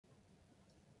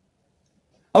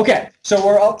Okay, so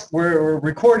we're up, we're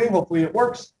recording, hopefully it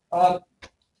works.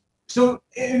 So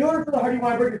in order for the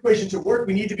Hardy-Weinberg equation to work,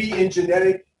 we need to be in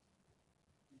genetic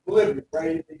equilibrium,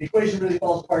 right? The equation really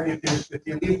falls apart if the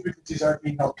allele frequencies aren't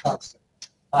being held constant.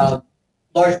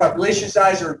 Large population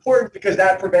size are important because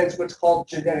that prevents what's called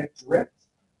genetic drift.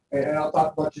 And I'll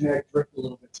talk about genetic drift a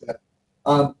little bit today.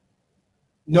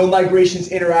 No migrations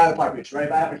in or out of the population, right?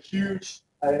 If I have a huge,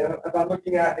 if I'm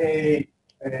looking at a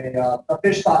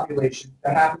fish population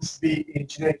that happens to be in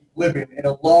genetic equilibrium and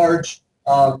a large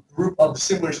group of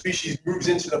similar species moves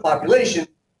into the population,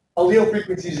 allele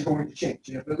frequencies are going to change.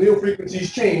 And if allele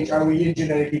frequencies change, are we in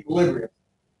genetic equilibrium?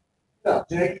 No,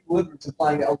 genetic equilibrium is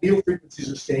implying that allele frequencies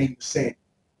are staying the same.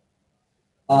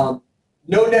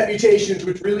 No net mutations,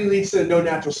 which really leads to no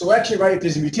natural selection, right? If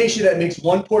there's a mutation that makes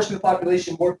one portion of the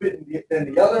population more fit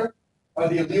than the other, are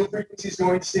the allele frequencies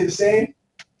going to stay the same?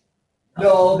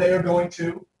 No, they're going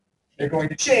to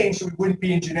change, so we wouldn't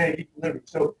be in genetic equilibrium.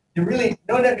 So really,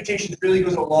 no net mutations really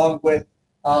goes along with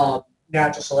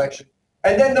natural selection.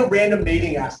 And then the random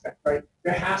mating aspect, right?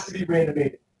 There has to be random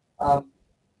mating.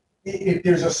 If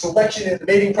there's a selection in the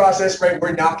mating process, right,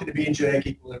 we're not going to be in genetic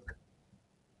equilibrium.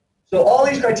 So all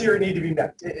these criteria need to be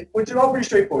met, which are all pretty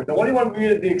straightforward. The only one we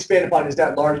need to expand upon is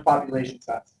that large population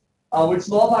size. With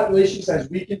small population size,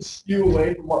 we can skew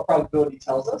away from what probability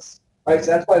tells us, right?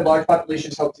 So that's why large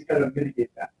populations help to kind of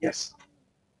mitigate that. Yes?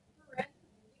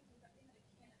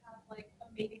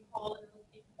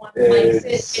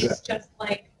 It's just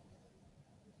like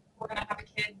we're gonna have a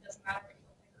kid, doesn't matter.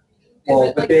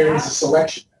 Well, but there is a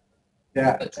selection.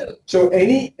 Yeah. So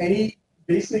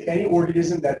basically any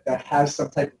organism that has some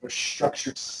type of a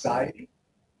structured society,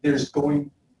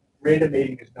 random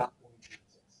mating is not going to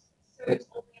exist. So it's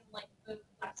only in like the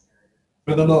Western.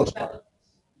 For the most part.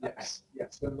 Yes,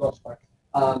 for the most part.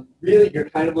 Really, you're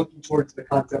kind of looking towards the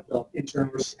concept of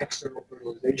internal versus external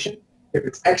fertilization. If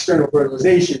it's external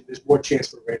fertilization, there's more chance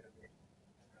for random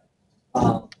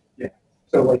mating. Yeah.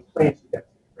 So like plants, we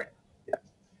definitely random. Yeah.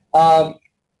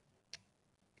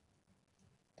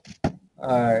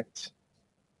 All right.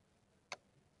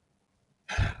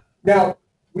 Now,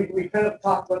 we kind of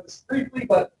talked about this briefly,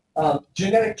 but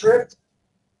genetic drift,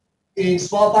 in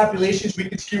small populations, we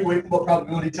can skew away from what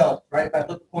probability tells, right? If I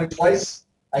flip the coin twice,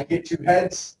 I get 2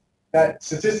 heads. That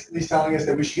statistically is telling us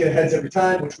that we should get heads every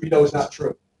time, which we know is not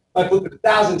true. If I flip it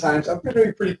 1,000 times, I'm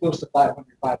pretty close to 500.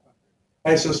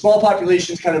 And so small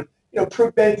populations kind of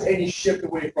prevent any shift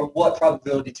away from what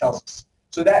probability tells us.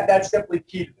 So that's definitely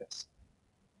key to this.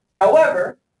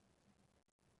 However,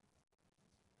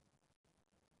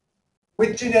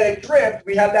 with genetic drift,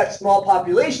 we have that small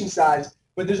population size,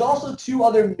 but there's also 2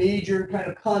 other major kind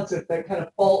of concepts that kind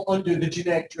of fall under the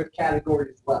genetic drift category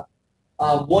as well.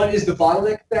 One is the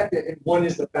bottleneck effect, and one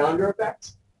is the founder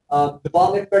effect. The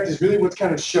bottleneck effect is really what's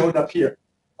kind of shown up here.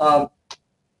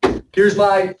 Here's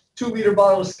my 2-liter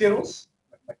bottle of Skittles.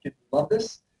 My kids love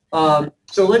this.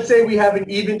 So let's say we have an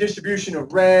even distribution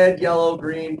of red, yellow,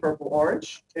 green, purple,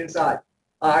 orange inside.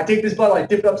 I take this bottle, I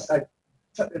dip it upside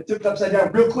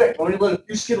down real quick. I want to let a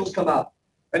few Skittles come out.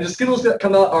 And the Skittles that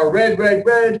come out are red, red,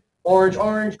 red, orange,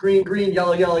 orange, green, green,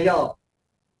 yellow, yellow, yellow.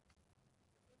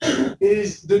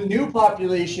 Is the new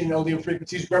population allele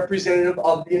frequencies representative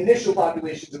of the initial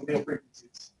population's allele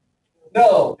frequencies?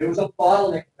 No, it was a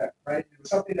bottleneck effect, right? It was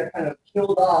something that kind of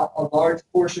killed off a large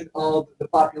portion of the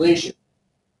population.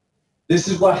 This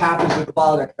is what happens with the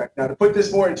bottleneck effect. Now, to put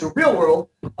this more into real world,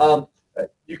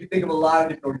 you can think of a lot of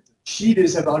different organisms.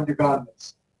 Cheetahs have undergone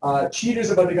this. Cheetahs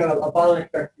have undergone a bottleneck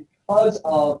effect because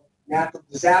of natural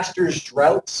disasters,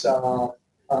 droughts,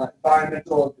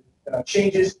 environmental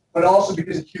changes, but also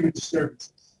because of human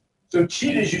disturbances. So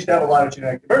cheetahs used to have a lot of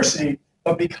genetic diversity,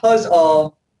 but because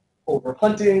of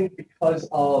overhunting, because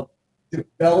of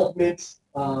development,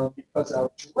 because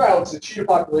of droughts, the cheetah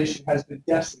population has been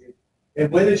decimated.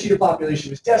 And when the cheetah population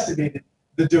was decimated,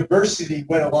 the diversity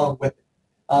went along with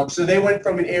it. So they went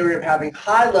from an area of having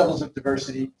high levels of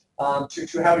diversity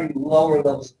to having lower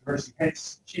levels of diversity.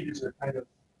 Hence, cheetahs are kind of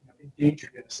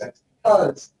endangered in a sense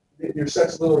because there's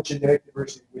such little genetic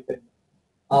diversity within them.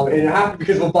 And it happened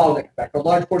because of a bottleneck effect. A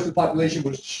large portion of the population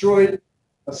was destroyed,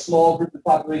 a small group of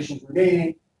populations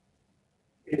remaining.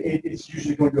 It's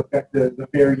usually going to affect the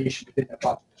variation within that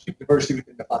population, diversity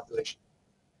within the population.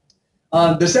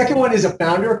 The second one is a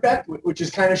founder effect, which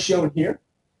is kind of shown here.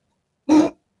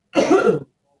 I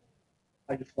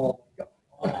just fall.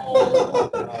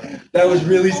 That was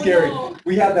really scary.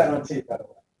 We have that on tape, by the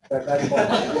way.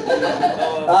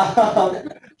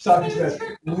 Sorry,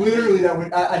 literally, that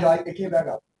went. I know it came back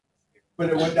up, but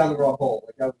it went down the wrong hole.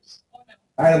 Like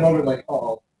I had a moment like,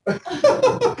 oh.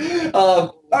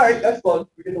 All right, that's fun.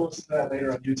 We can listen to that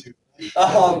later on YouTube.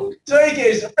 So in any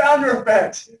case, the founder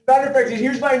effect. Founder effect is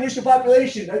here's my initial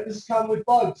population. This is common with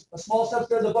bugs. A small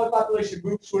subset of the bug population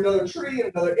moves to another tree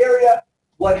in another area.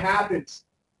 What happens?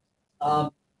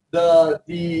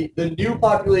 The new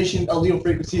population allele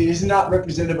frequency is not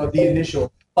representative of the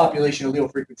initial population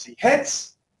allele frequency.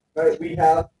 Hence, right, we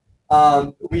have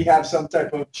some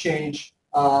type of change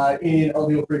in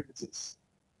allele frequencies.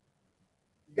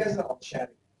 You guys know I'm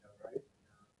chatting, right?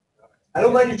 I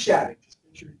don't mind you chatting. Just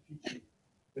make sure you PG.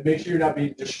 And make sure you're not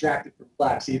being distracted from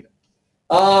class either.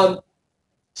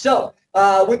 So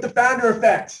with the founder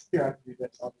effect, here I can do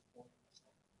this. So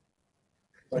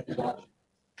with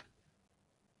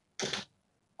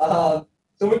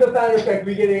the founder effect,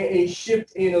 we get a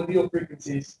shift in allele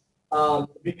frequencies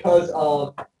because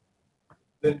of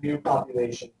the new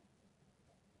population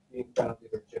being found in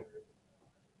or generated.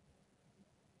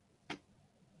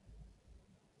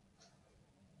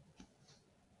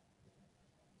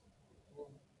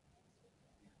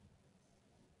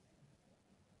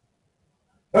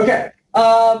 Okay,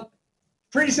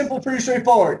 pretty simple, pretty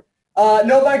straightforward.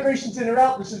 No migrations in or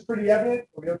out. This is pretty evident.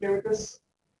 Are we okay with this?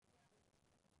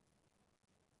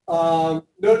 No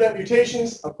net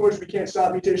mutations. Of course, we can't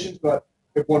stop mutations, but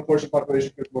if one portion of the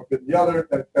population goes more fit than the other,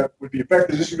 that would be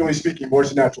affected. This is really speaking more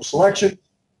to natural selection.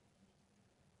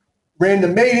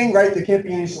 Random mating, right? There can't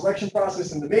be any selection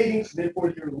process in the mating, so therefore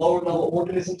your lower level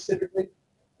organisms typically.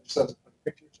 Just a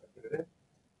picture, so I put it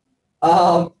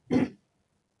in.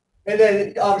 And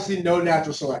then obviously no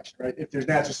natural selection, right? If there's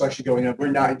natural selection going on,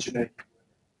 we're not in genetic equilibrium.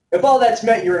 If all that's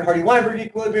met, you're in Hardy-Weinberg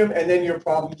equilibrium, and then your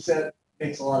problem set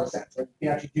makes a lot of sense. Right? You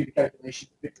can actually do the calculation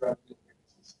to figure out the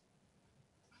frequencies.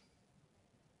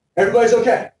 Everybody's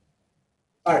okay?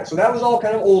 All right, so that was all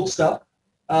kind of old stuff.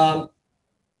 How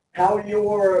are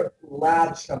your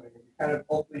labs coming? Are you kind of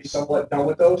hopefully somewhat done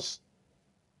with those?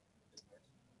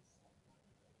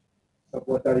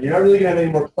 Somewhat done. You're not really going to have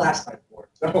any more class time for it.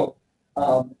 So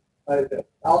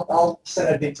I'll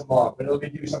set a date tomorrow, but it'll be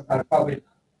due sometime probably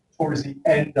towards the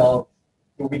end of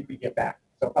the week we get back.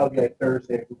 So probably like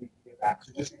Thursday of the week we get back.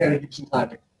 So just to kind of give some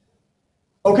time.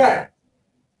 Okay.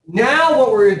 Now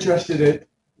what we're interested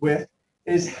with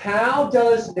is how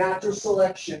does natural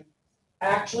selection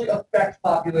actually affect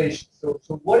populations? So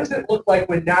what does it look like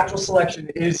when natural selection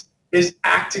is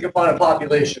acting upon a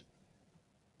population?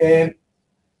 And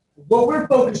what we're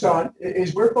focused on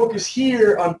is we're focused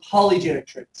here on polygenic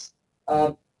traits.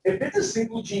 If it's a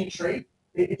single gene trait,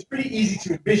 it's pretty easy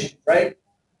to envision, right?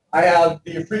 I have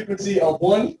the frequency of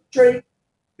one trait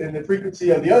and the frequency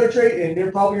of the other trait, and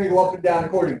they're probably going to go up and down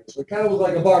accordingly. So it kind of looks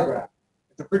like a bar graph.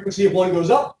 If the frequency of one goes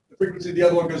up, the frequency of the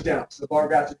other one goes down. So the bar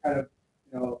graphs are kind of,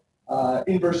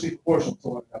 inversely proportional to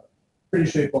one another. Pretty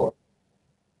straightforward.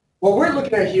 What we're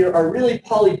looking at here are really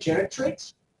polygenic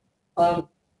traits. And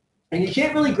you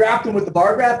can't really graph them with the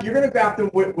bar graph. You're going to graph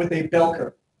them with a bell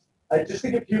curve. Just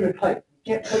think of human height.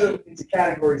 You can't put them into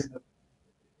categories in a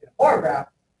bar graph.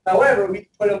 However, we can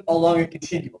put them along a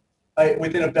continuum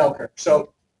within a bell curve.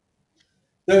 So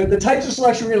the types of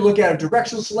selection we're going to look at are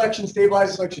directional selection,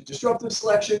 stabilizing selection, disruptive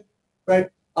selection, right?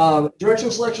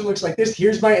 Directional selection looks like this.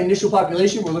 Here's my initial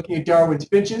population. We're looking at Darwin's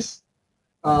finches.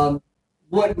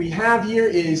 What we have here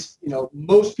is,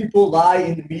 most people lie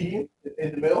in the median,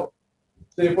 in the middle.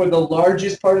 So therefore, the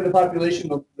largest part of the population,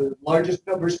 the largest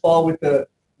numbers fall with the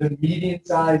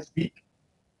median-sized beak.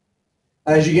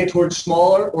 As you get towards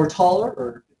smaller or taller,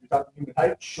 or if you're talking human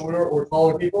height, shorter or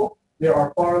taller people, there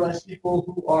are far less people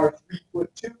who are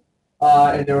 3'2",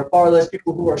 and there are far less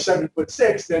people who are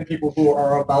 7'6" than people who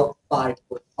are about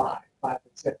 5'5",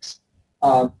 5'6".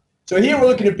 So here we're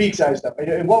looking at beak size stuff,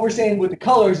 and what we're saying with the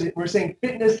colors, we're saying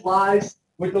fitness lies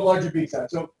with the larger beak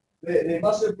size. So they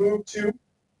must have moved to.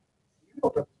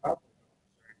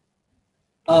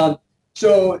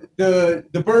 So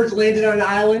the birds landed on an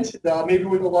island, maybe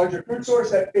with a larger food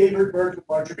source that favored birds with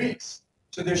larger beaks.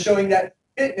 So they're showing that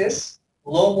fitness,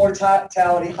 low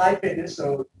mortality, high fitness,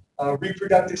 so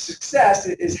reproductive success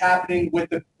is happening with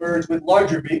the birds with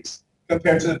larger beaks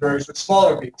compared to the birds with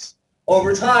smaller beaks.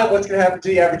 Over time, what's going to happen to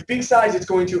the average beak size? It's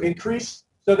going to increase,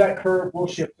 so that curve will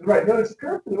shift to the right. Notice the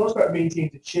curve, for the most part,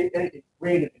 maintains its shape, and it's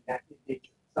random in that nature.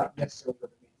 It's not necessarily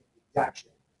going to maintain the exact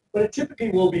shape, but it typically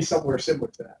will be somewhere similar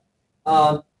to that.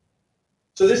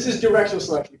 So this is directional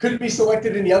selection. Could it be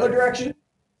selected in the other direction?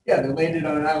 Yeah, they landed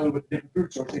on an island with a different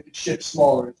food source. They could shift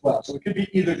smaller as well. So it could be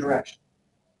either direction.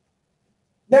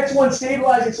 Next one,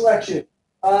 stabilizing selection.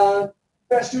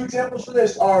 Best two examples for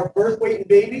this are birth weight in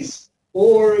babies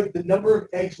or the number of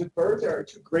eggs with birds. There are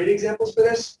two great examples for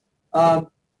this.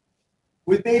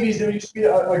 with babies, there used to be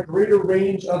a greater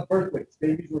range of birth weights.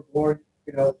 Babies were born,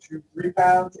 2-3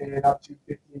 pounds and up to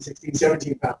 15, 16,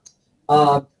 17 pounds.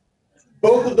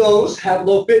 Both of those have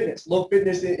low fitness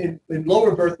in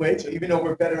lower birth weights, so even though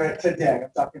we're better at today,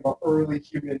 I'm talking about early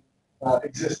human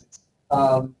existence.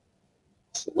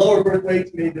 Lower birth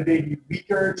weights made the baby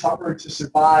weaker, tougher to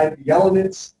survive the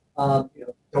elements.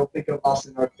 Don't think of us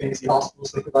in our fancy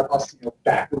hospitals. Think about us,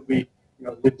 back when we,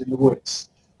 lived in the woods.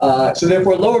 So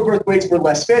therefore, lower birth weights were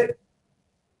less fit.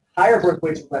 Higher birth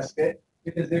weights were less fit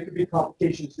because there could be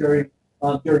complications during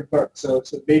birth. So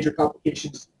major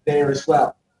complications there as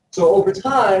well. So over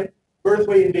time, birth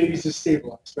weight in babies is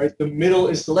stabilized, right? The middle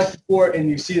is selected for, and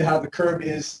you see how the curve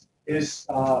is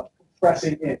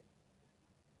compressing in.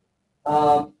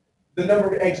 The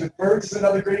number of eggs with birds is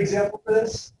another great example for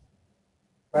this,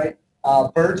 right?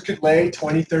 Birds could lay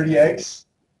 20, 30 eggs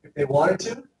if they wanted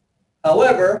to.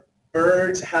 However,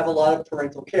 birds have a lot of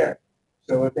parental care.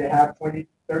 So if they have 20,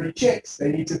 30 chicks,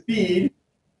 they need to feed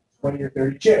 20 or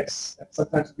 30 chicks. That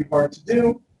sometimes would be hard to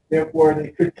do. Therefore, they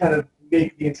could kind of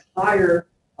make the entire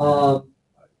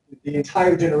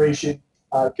generation,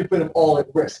 could put them all at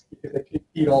risk because they could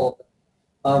feed all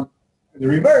of them. In the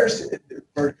reverse,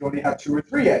 birds can only have 2 or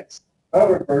 3 eggs.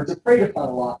 However, birds are preyed upon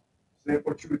a lot. So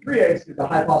therefore, 2 or 3 eggs is a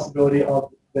high possibility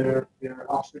of their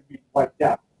offspring being wiped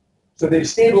out. So they've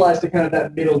stabilized to kind of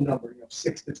that middle number,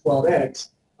 6 to 12 eggs,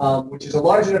 which is a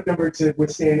large enough number to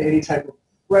withstand any type of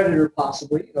predator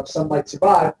possibly. Some might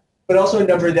survive, but also a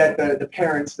number that the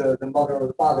parents, the mother or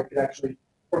the father, could actually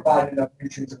provide enough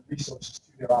nutrients and resources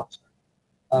to their offspring.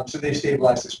 So they've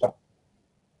stabilized as well.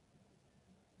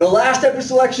 The last type of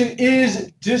selection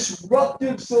is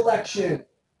disruptive selection.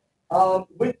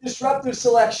 With disruptive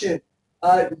selection,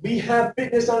 we have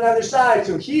fitness on either side.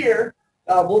 So here,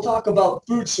 we'll talk about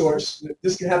food source.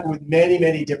 This can happen with many,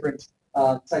 many different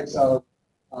types of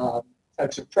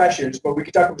pressures, but we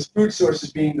can talk about food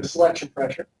sources being the selection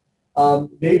pressure.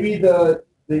 Maybe the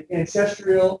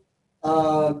ancestral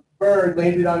bird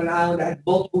landed on an island that had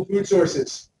multiple food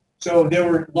sources. So there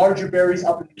were larger berries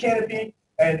up in the canopy,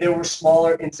 and there were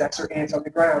smaller insects or ants on the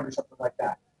ground or something like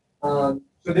that.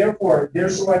 So therefore, they're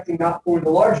selecting not for the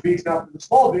large beaks, not for the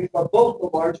small beaks, but both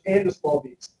the large and the small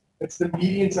beaks. It's the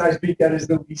median-sized beak that is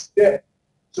the least fit.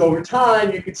 So over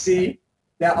time, you can see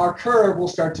that our curve will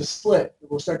start to split.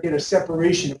 We'll start to get a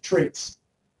separation of traits.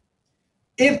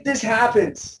 If this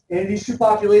happens and these two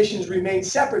populations remain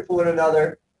separate from one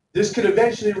another, this could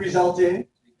eventually result in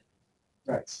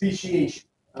speciation,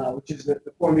 which is the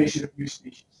formation of new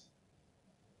species.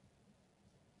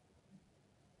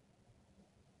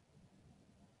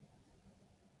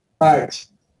 All right.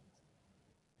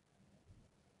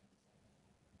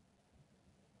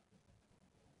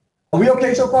 Are we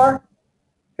okay so far?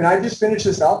 Can I just finish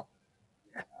this up?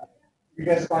 You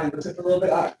guys are fine. Listen for a little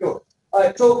bit. All right, go. All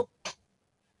right, so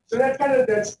that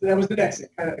was the next thing.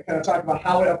 Kind of talking about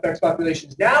how it affects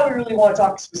populations. Now we really want to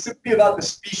talk specifically about the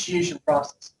speciation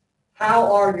process.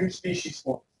 How are new species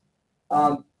formed?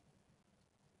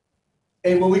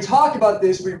 And when we talk about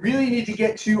this, we really need to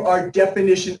get to our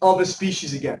definition of a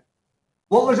species again.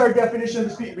 What was our definition of a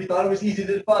species? We thought it was easy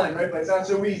to define, right? But it's not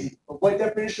so easy. But what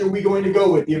definition are we going to go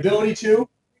with? The ability to?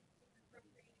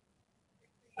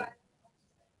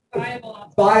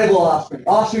 Viable offspring.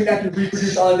 Offspring that can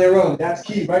reproduce on their own. That's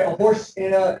key, right? A horse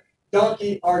and a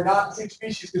donkey are not the same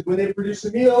species because when they produce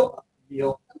a mule,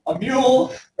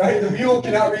 right? The mule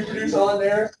cannot reproduce on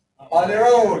their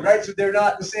own, right? So they're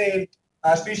not the same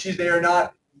species. They are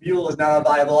not. Mule is not a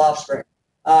viable offspring.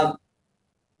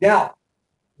 Now,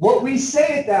 what we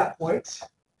say at that point,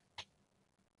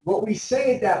 when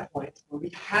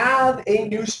we have a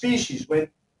new species, when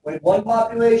one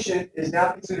population is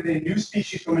now considered a new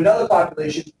species from another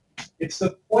population, it's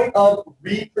the point of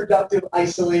reproductive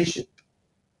isolation.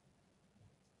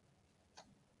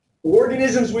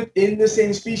 Organisms within the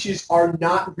same species are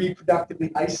not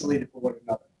reproductively isolated from one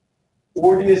another.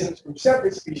 Organisms from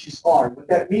separate species are. What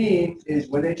that means is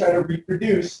when they try to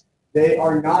reproduce, they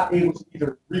are not able to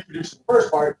either reproduce in the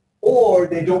first part or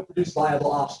they don't produce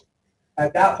viable offspring.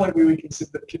 At that point, we would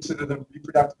consider them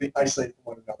reproductively isolated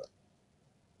from one another.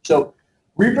 So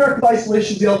reproductive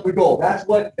isolation is the ultimate goal. That's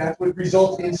what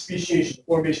results in speciation, the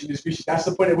formation of new species. That's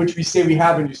the point at which we say we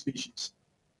have a new species.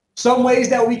 Some ways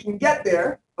that we can get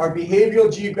there are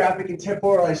behavioral, geographic, and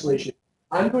temporal isolation.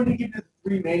 I'm going to give you the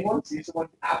 3 main ones. These are the ones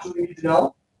you absolutely need to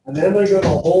know. And then I'm going to go to a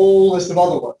whole list of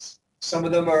other ones. Some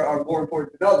of them are more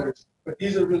important than others, but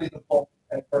these are really the bulk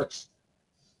at first.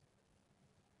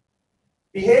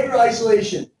 Behavioral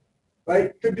isolation,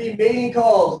 right? Could be mating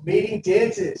calls, mating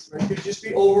dances, right? Could just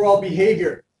be overall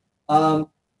behavior.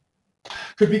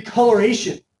 Could be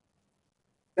coloration.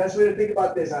 Best way to think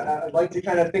about this, I'd like to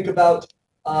kind of think about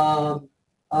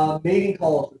mating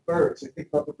calls with birds. And think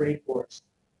about the rainforest.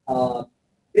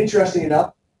 Interesting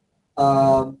enough,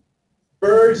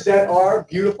 birds that are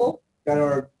beautiful, that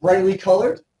are brightly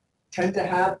colored, tend to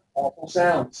have awful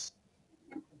sounds.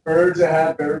 Birds that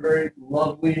have very, very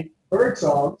lovely bird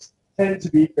songs tend to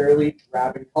be fairly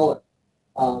drab in color.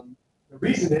 The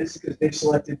reason is because they've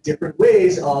selected different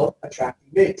ways of attracting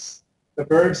mates. The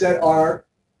birds that are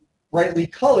brightly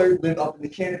colored live up in the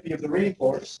canopy of the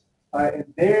rainforest, and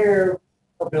their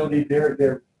ability,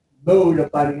 their mode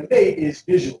of finding a mate is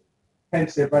visual.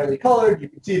 Hence, they're brightly colored, you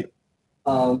can see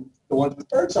them. The ones with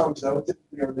bird songs, though,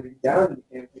 typically are living down in the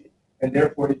canopy, and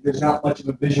therefore there's not much of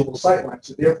a visual sight line,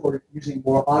 so therefore you're using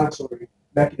more auditory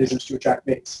mechanisms to attract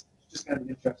mates. It's just kind of an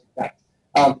interesting fact.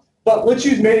 But let's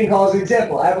use mating call as an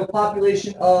example. I have a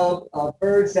population of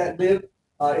birds that live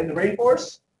in the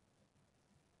rainforest.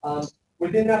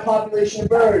 Within that population of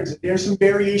birds, there's some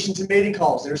variations in mating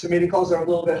calls. There's some mating calls that are a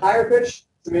little bit higher pitched,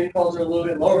 some mating calls that are a little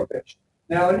bit lower pitched.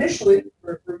 Now, initially,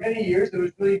 for many years, there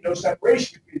was really no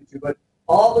separation between the two, but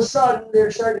all of a sudden, there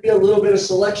started to be a little bit of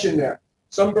selection there.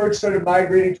 Some birds started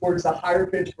migrating towards the higher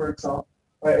pitched bird song,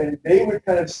 right, and they would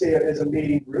kind of stay as a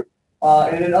mating group,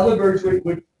 and then other birds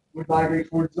would migrate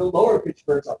towards the lower pitched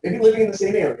bird song. Maybe living in the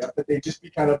same area, but they'd just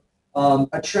be kind of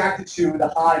attracted to the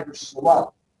high versus the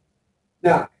low.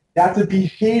 Now, that's a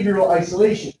behavioral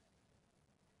isolation.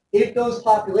 If those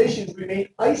populations remain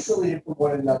isolated from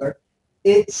one another,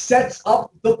 it sets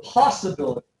up the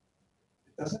possibility.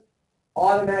 It doesn't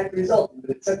automatically result, but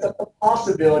it sets up the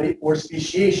possibility for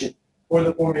speciation, or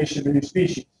the formation of a new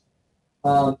species.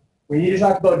 We need to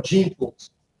talk about gene pools,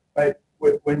 right?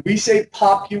 When we say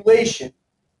population,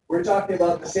 we're talking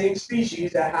about the same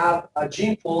species that have a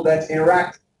gene pool that's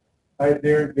interactive. Right?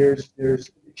 There's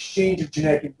exchange of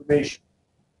genetic information.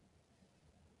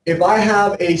 If I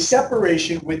have a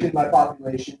separation within my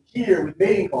population here with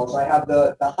mating calls, I have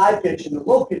the high pitch and the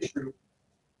low pitch group.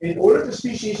 In order for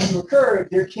speciation to occur,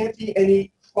 there can't be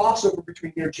any crossover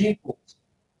between their gene pools.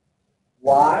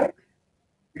 Why?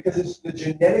 Because it's the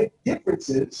genetic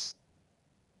differences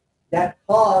that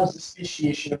cause the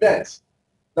speciation events.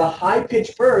 The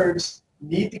high-pitched birds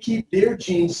need to keep their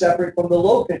genes separate from the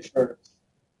low-pitched birds.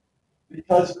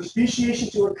 Because for speciation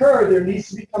to occur, there needs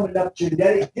to become enough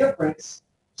genetic difference,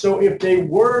 so if they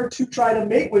were to try to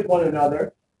mate with one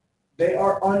another, they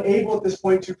are unable at this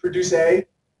point to produce a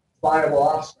viable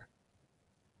offspring.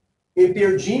 If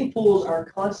their gene pools are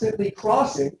constantly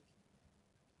crossing,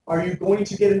 are you going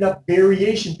to get enough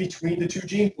variation between the two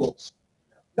gene pools?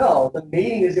 No, the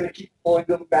mating is going to keep pulling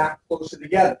them back closer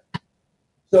together.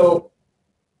 So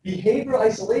behavioral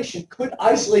isolation could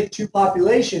isolate two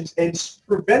populations and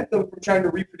prevent them from trying to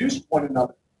reproduce with one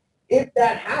another. If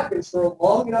that happens for a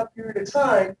long enough period of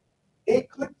time, it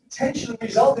could potentially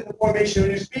result in the formation of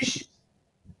a new species.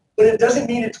 But it doesn't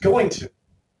mean it's going to.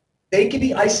 They can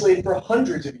be isolated for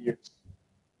hundreds of years.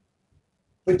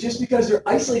 But just because they're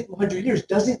isolated for 100 years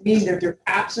doesn't mean that they're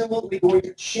absolutely going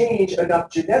to change enough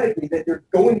genetically that they're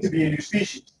going to be a new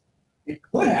species. It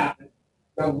could happen.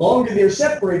 The longer they're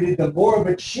separated, the more of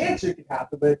a chance it could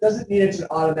happen, but it doesn't mean it's an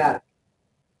automatic.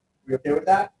 We okay with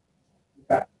that?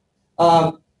 Okay.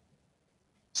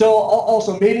 So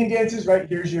also mating dances, right?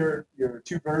 Here's your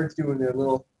two birds doing their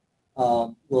little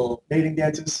mating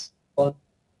dances. Fun.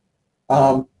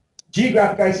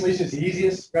 Geographic isolation is the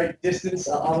easiest, right? Distance.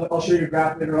 I'll show you a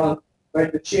graph later on.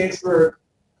 Right, the chance for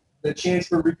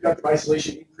reproductive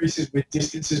isolation increases with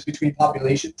distances between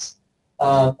populations.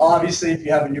 Obviously, if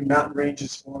you have a new mountain range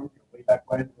is formed, way back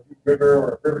when, a new river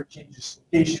or a river changes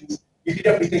locations, you can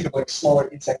definitely think of like smaller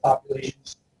insect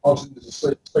populations. All of a sudden, there's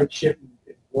a slight shift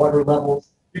in water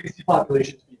levels. You can see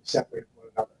populations being separated from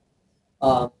one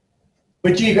another.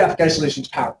 But geographic isolation is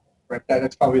powerful, right?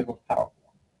 That's probably the most powerful.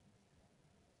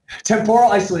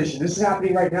 Temporal isolation. This is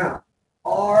happening right now.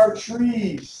 Our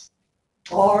trees,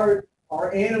 our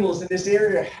animals in this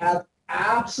area have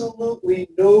absolutely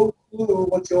no clue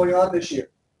what's going on this year.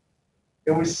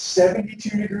 It was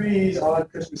 72 degrees on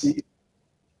Christmas Eve,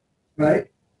 right?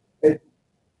 Did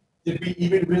we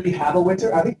even really have a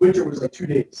winter? I think winter was like 2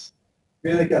 days.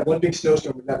 Really like that one big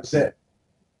snowstorm and that was it.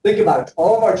 Think about it.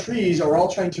 All of our trees are all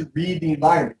trying to read the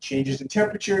environment, changes in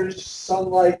temperatures,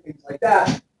 sunlight, things like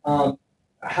that.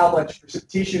 How much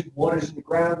precipitation, water's in the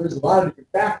ground. There's a lot of different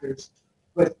factors,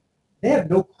 but they have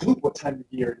no clue what time of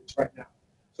year it is right now.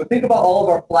 So think about all of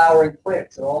our flowering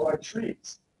plants and all of our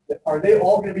trees. Are they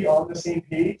all going to be on the same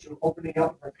page or opening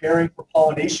up and preparing for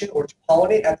pollination or to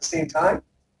pollinate at the same time?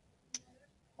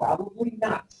 Probably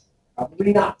not.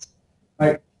 Probably not.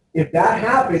 Right? If that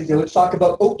happens, let's talk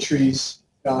about oak trees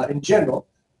in general.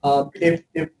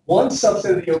 If one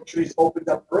subset of the oak trees opens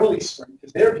up early spring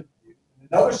because they're confused, and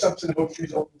another subset of oak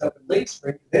trees opens up in late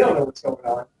spring because they don't know what's going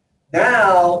on,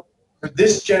 now for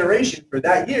this generation, for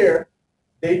that year,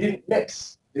 they didn't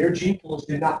mix. Their gene pools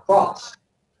did not cross.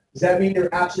 Does that mean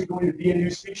they're actually going to be a new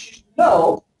species?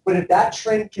 No, but if that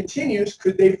trend continues,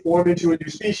 could they form into a new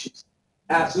species?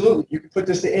 Absolutely. You can put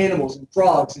this to animals and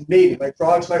frogs and mating. Like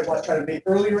frogs might want to try to mate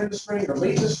earlier in the spring or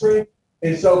late in the spring,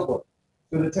 and so forth.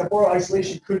 So the temporal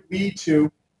isolation could lead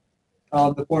to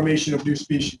the formation of new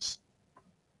species.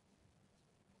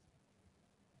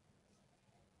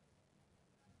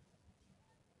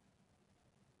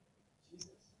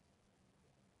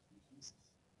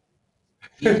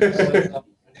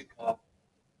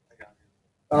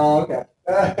 Oh,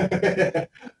 okay.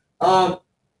 All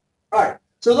right.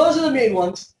 So those are the main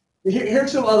ones.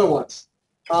 Here's some other ones.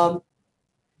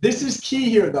 This is key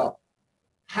here, though.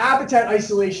 Habitat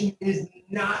isolation is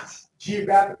not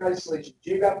geographic isolation.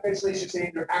 Geographic isolation is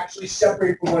saying they're actually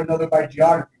separated from one another by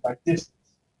geography, by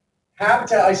distance.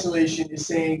 Habitat isolation is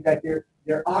saying that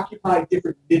they're occupying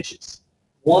different niches.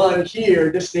 One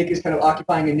here, this snake is kind of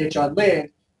occupying a niche on land,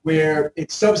 where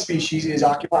its subspecies is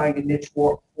occupying a niche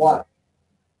for water.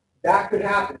 That could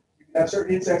happen. You can have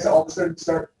certain insects that all of a sudden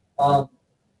start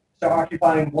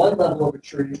occupying one level of a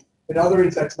tree, and other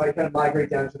insects might kind of migrate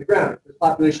down to the ground. If the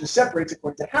population separates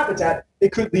according to habitat,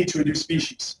 it could lead to a new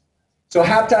species. So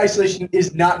habitat isolation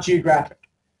is not geographic.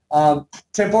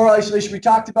 Temporal isolation we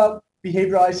talked about,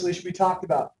 behavioral isolation we talked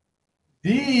about.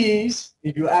 These,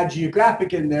 if you add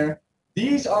geographic in there,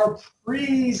 these are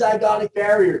pre-zygotic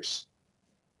barriers.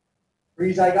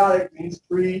 Pre-zygotic means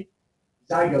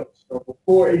pre-zygote, so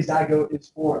before a zygote is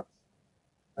formed.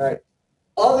 All right.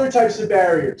 Other types of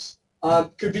barriers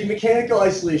could be mechanical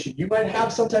isolation. You might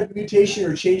have some type of mutation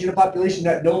or change in a population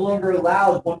that no longer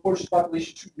allows one portion of the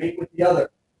population to mate with the other.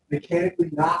 Mechanically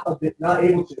not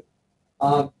able to.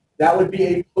 That would be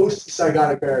a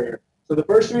post-zygotic barrier. So the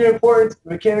first three are important.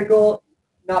 Mechanical,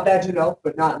 not bad to know,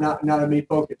 but not a main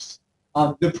focus.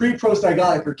 The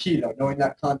pre-post-zygotic are key, though, knowing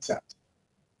that concept.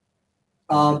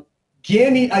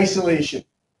 Gamete isolation.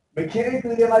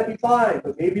 Mechanically, they might be fine,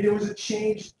 but maybe there was a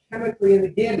change chemically in the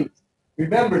gamete.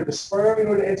 Remember, the sperm, in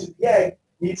order to enter the egg,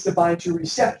 needs to bind to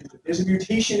receptors. If there's a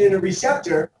mutation in a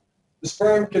receptor, the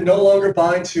sperm can no longer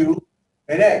bind to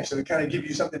an egg. So it kind of gives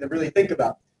you something to really think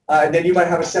about. And then you might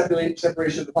have a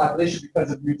separation of the population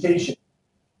because of mutation.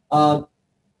 Now,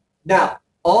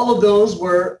 all of those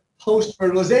were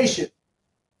post-fertilization.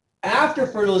 After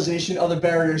fertilization, other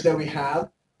barriers that we have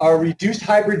are reduced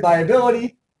hybrid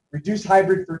viability, reduced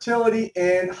hybrid fertility,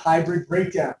 and hybrid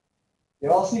breakdown. They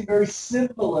all seem very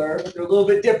similar, but they're a little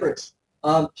bit different.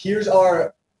 Here's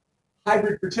our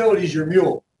hybrid fertility is your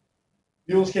mule.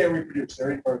 Mules can't reproduce, they're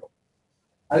infertile.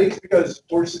 I think it's because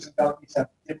horses and donkeys have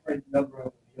different number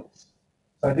of alleles.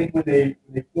 So I think when they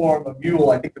form a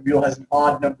mule, I think the mule has an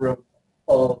odd number of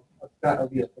not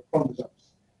alleles, but chromosomes.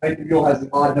 I think the mule has an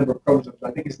odd number of chromosomes.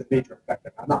 I think it's the major effect.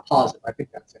 I'm not positive. I think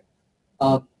that's it.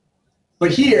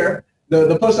 But here,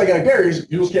 the post-zygotic barriers,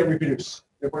 mules can't reproduce.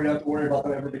 Therefore, you don't have to worry about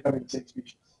them ever becoming the same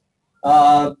species.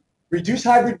 Reduced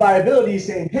hybrid viability is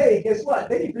saying, hey, guess what?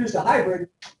 They can produce a hybrid.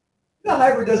 The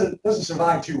hybrid doesn't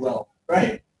survive too well,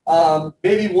 right?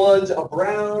 Maybe one's a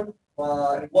brown,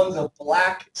 and one's a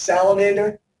black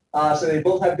salamander. So they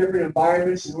both have different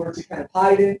environments in order to kind of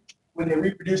hide in. When they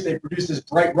produce this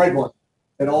bright red one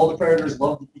that all the predators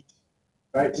love to eat,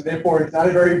 right? So therefore, it's not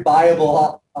a very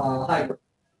viable hybrid.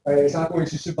 Right? It's not going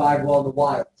to survive well in the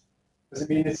wild. Doesn't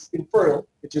mean it's infertile.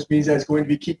 It just means that it's going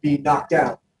to keep being knocked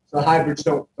down. So the hybrids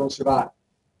don't survive.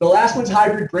 The last one's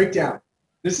hybrid breakdown.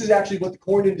 This is actually what the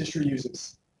corn industry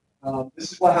uses.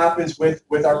 This is what happens with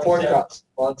our corn crops.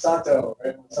 Monsanto,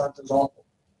 right? Monsanto's awful.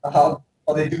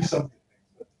 Well, they do some good things,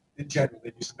 but in general, they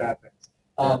do some bad things.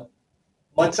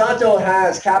 Monsanto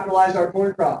has capitalized our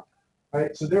corn crop,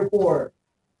 right? So therefore,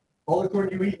 all the corn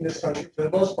you eat in this country, for the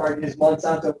most part, is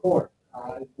Monsanto corn.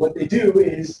 What they do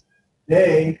is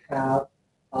they have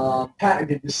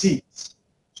patented the seeds.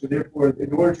 So therefore,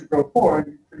 in order to grow corn,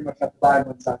 you pretty much have to buy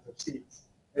Monsanto seeds.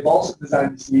 They've also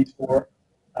designed the seeds for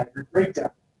hybrid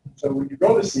breakdown. So when you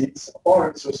grow the seeds, a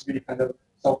farm is supposed to be kind of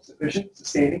self-sufficient,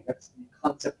 sustaining. That's the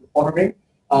concept of farming.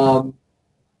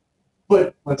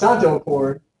 But Monsanto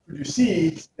corn produce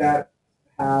seeds that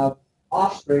have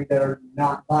offspring that are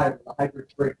not viable. The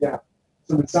hybrids break down.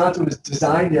 So Monsanto has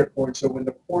designed their corn so when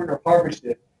the corn are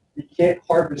harvested, you can't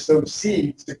harvest those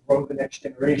seeds to grow the next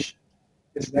generation.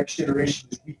 Because the next generation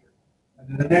is weaker. And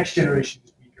then the next generation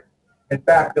is weaker. In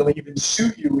fact, they'll even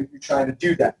sue you if you're trying to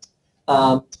do that.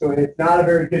 So it's not a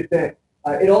very good thing.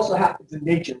 It also happens in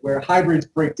nature where hybrids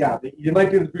break down. You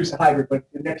might be able to produce a hybrid, but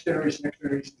the next generation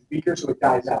is weaker, so it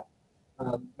dies out.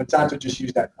 Monsanto just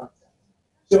used that concept.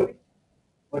 So,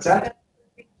 what's that?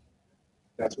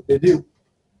 That's what they do.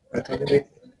 That's what they make.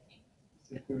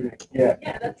 Yeah.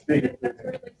 Yeah, that's big.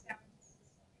 really sounds.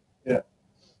 Yeah.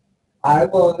 I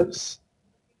was.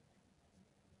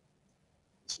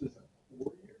 This was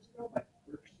 4 years ago. My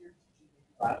first year teaching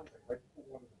biology, right before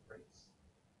one of the breaks,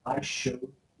 I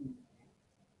showed food,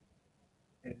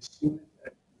 and as soon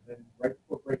as then right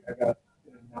before break, I got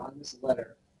an anonymous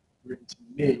letter written to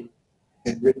me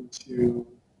and written to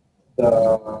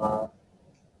the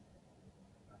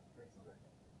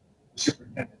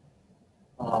superintendent.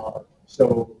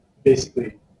 So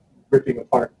basically, ripping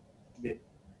apart me,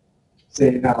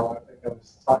 saying how I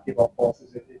was talking about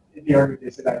pulses. In the argument, they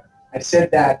said I said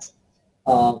that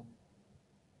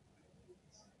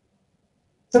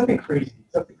something crazy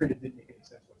didn't make any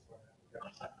sense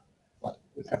whatsoever. But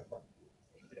it was kind of fun.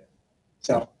 Yeah.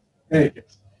 So,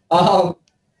 anyways,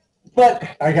 but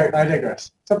I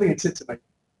digress. Something that sits in my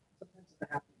sometimes it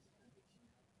happens.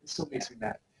 It still makes me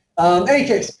mad. Any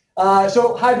case,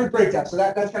 so hybrid breakdown. So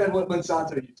that's kind of what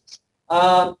Monsanto uses.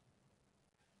 What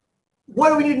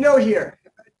do we need to know here?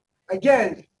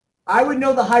 Again, I would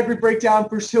know the hybrid breakdown,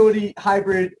 fertility,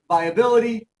 hybrid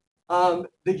viability, the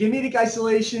gametic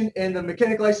isolation, and the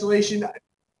mechanical isolation.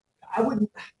 I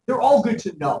wouldn't. They're all good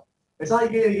to know. It's not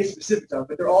like you're going to get specifics on,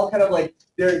 but they're all kind of like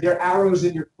they're arrows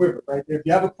in your quiver, right? If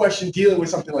you have a question dealing with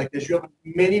something like this, you have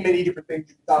many different things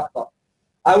you can talk about.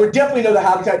 I would definitely know the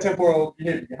habitat temporal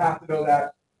behavior. You have to know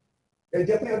that. And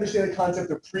definitely understand the concept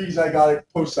of pre-zygotic,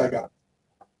 post-zygotic.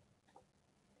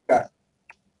 Okay.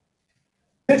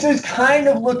 This is kind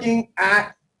of looking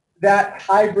at that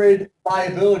hybrid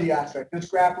viability aspect, this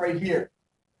graph right here.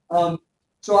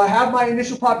 So I have my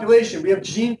initial population. We have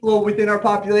gene flow within our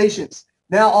populations.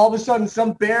 Now, all of a sudden,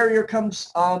 some barrier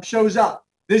shows up.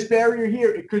 This barrier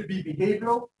here, it could be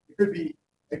behavioral, it could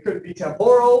be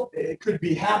temporal, it could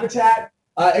be habitat,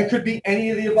 it could be any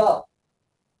of the above.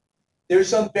 There's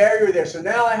some barrier there. So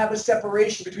now I have a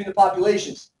separation between the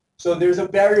populations. So there's a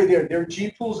barrier there. Their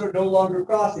gene pools are no longer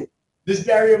crossing. This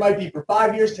barrier might be for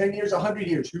 5 years, 10 years, 100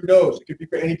 years. Who knows? It could be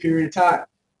for any period of time.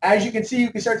 As you can see,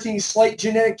 you can start seeing slight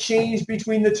genetic change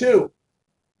between the two.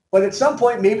 But at some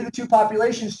point, maybe the two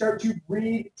populations start to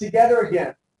breed together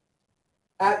again.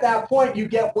 At that point, you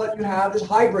get what you have is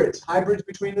hybrids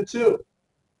between the two.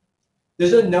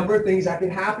 There's a number of things that can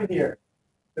happen here,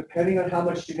 depending on how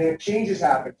much genetic change has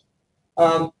happened.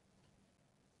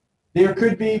 There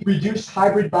could be reduced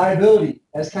hybrid viability,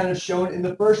 as kind of shown in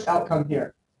the first outcome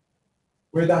here,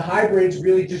 where the hybrids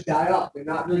really just die off. They're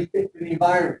not really fit for the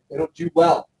environment. They don't do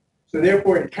well. So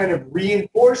therefore, it kind of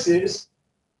reinforces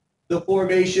the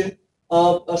formation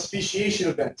of a speciation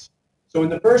event. So in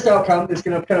the first outcome, it's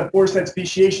going to kind of force that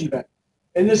speciation event.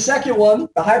 In the second one,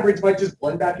 the hybrids might just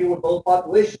blend back in with both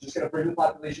populations, just going to bring the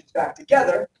populations back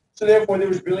together. So therefore, there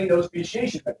was really no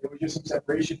speciation event. There was just some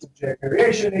separation, some genetic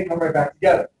variation, they come right back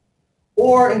together.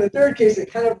 Or in the third case,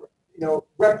 it kind of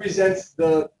represents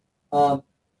the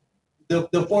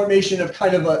formation of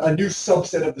kind of a new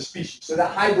subset of the species. So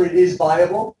that hybrid is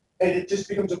viable, and it just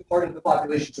becomes a part of the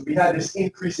population. So we had this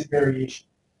increase in variation.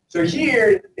 So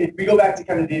here, if we go back to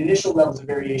kind of the initial levels of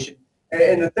variation, and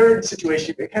in the third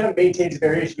situation, it kind of maintains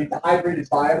variation. I mean, the hybrid is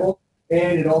viable,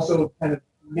 and it also kind of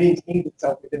maintains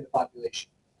itself within the population.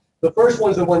 The first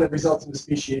one is the one that results in the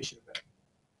speciation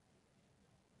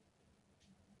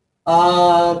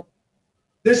event.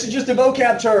 This is just a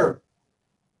vocab term.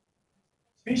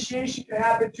 Speciation can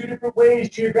happen 2 different ways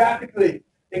geographically.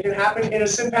 It can happen in a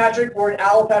sympatric or an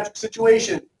allopatric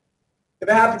situation. If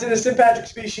it happens in a sympatric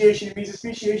speciation, it means the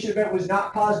speciation event was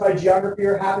not caused by geography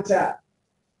or habitat.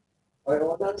 I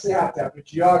don't want to say habitat, but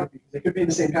geography, because they could be in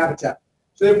the same habitat.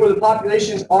 So therefore, the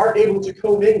populations are able to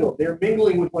commingle. They're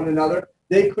mingling with one another.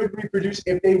 They could reproduce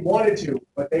if they wanted to,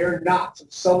 but they are not. So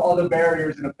some other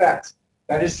barriers in effect.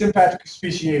 That is sympatric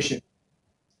speciation.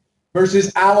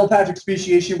 Versus allopatric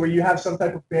speciation, where you have some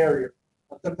type of barrier,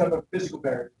 some type of physical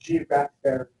barrier, geographic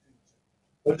barrier.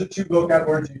 Those are 2 vocab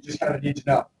words you just kind of need to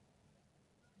know.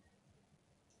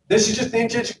 This is just an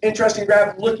interesting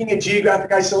graph looking at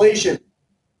geographic isolation.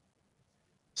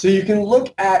 So you can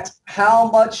look at how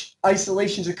much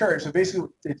isolations occur. So basically,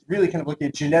 it's really kind of looking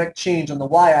at genetic change on the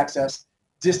y-axis,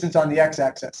 distance on the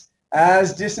x-axis.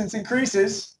 As distance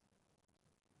increases,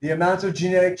 the amount of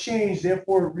genetic change,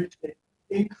 therefore,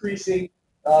 increasing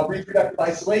reproductive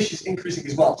isolation is increasing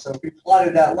as well. So if we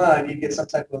plotted that line, you get some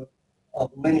type of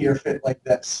linear fit like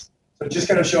this. So just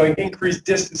kind of showing increased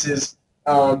distances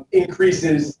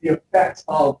increases the effect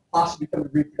of possibly becoming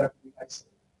reproductively isolated.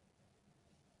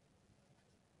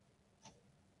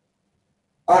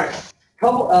 All right,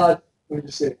 let me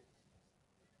just see.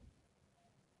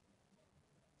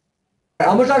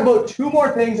 I'm going to talk about two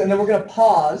more things, and then we're going to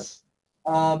pause,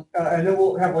 and then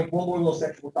we'll have like one more little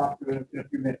section we'll talk through in a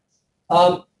few minutes.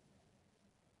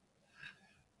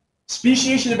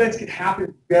 Speciation events can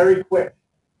happen very quick,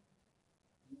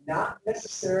 not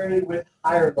necessarily with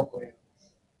higher level animals,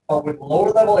 but with lower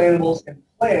level animals and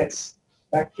plants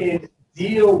that can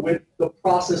deal with the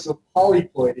process of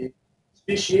polyploidy.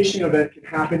 Speciation event can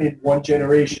happen in one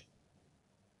generation.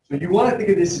 So you want to think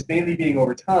of this as mainly being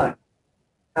over time.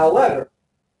 However,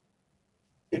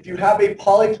 if you have a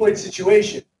polyploid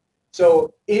situation,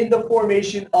 so in the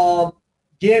formation of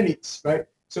gametes, right?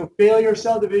 So failure of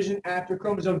cell division after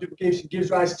chromosome duplication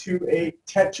gives rise to a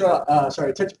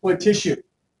tetraploid tissue.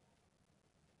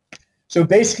 So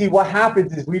basically what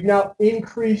happens is we've now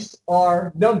increased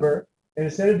our number, and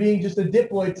instead of being just a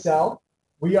diploid cell,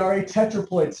 we are a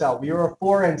tetraploid cell. We are a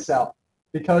 4N cell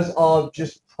because of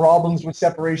just problems with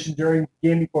separation during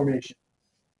gamete formation.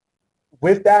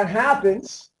 With that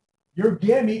happens, your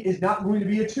gamete is not going to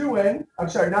be a 2N. I'm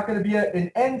sorry, not going to be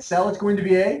an N cell. It's going to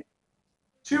be a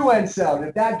 2N cell. And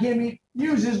if that gamete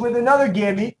fuses with another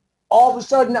gamete, all of a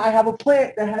sudden I have a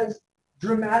plant that has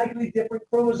dramatically different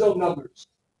chromosome numbers,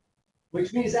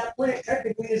 which means that plant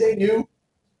technically is a new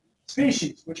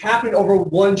species, which happened over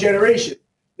one generation.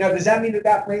 Now, does that mean that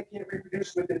that plant can't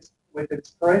reproduce with its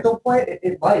parental plant?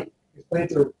 It might. Because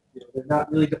plants are, they're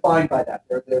not really defined by that.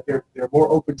 They're more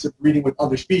open to breeding with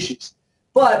other species.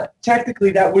 But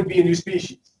technically, that would be a new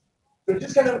species. So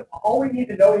just kind of all we need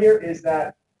to know here is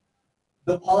that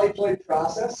the polyploid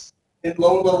process in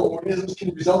lower level organisms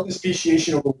can result in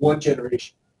speciation over one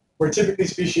generation, where typically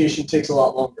speciation takes a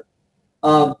lot longer.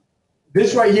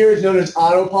 This right here is known as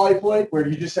autopolyploid, where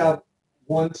you just have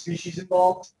one species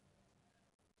involved.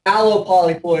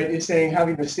 Allopolyploid is saying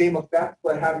having the same effect,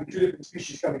 but having two different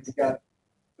species coming together.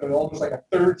 So almost like a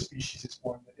third species is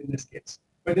formed in this case.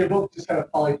 But they're both just kind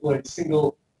of polyploid,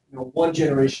 single, one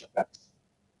generation effects.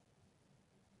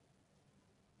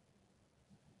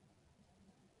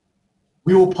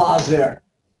 We will pause there.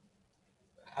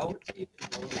 How would they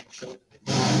even know to show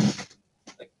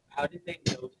like how did they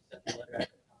know to send the letter at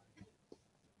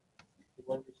the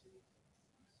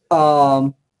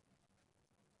time?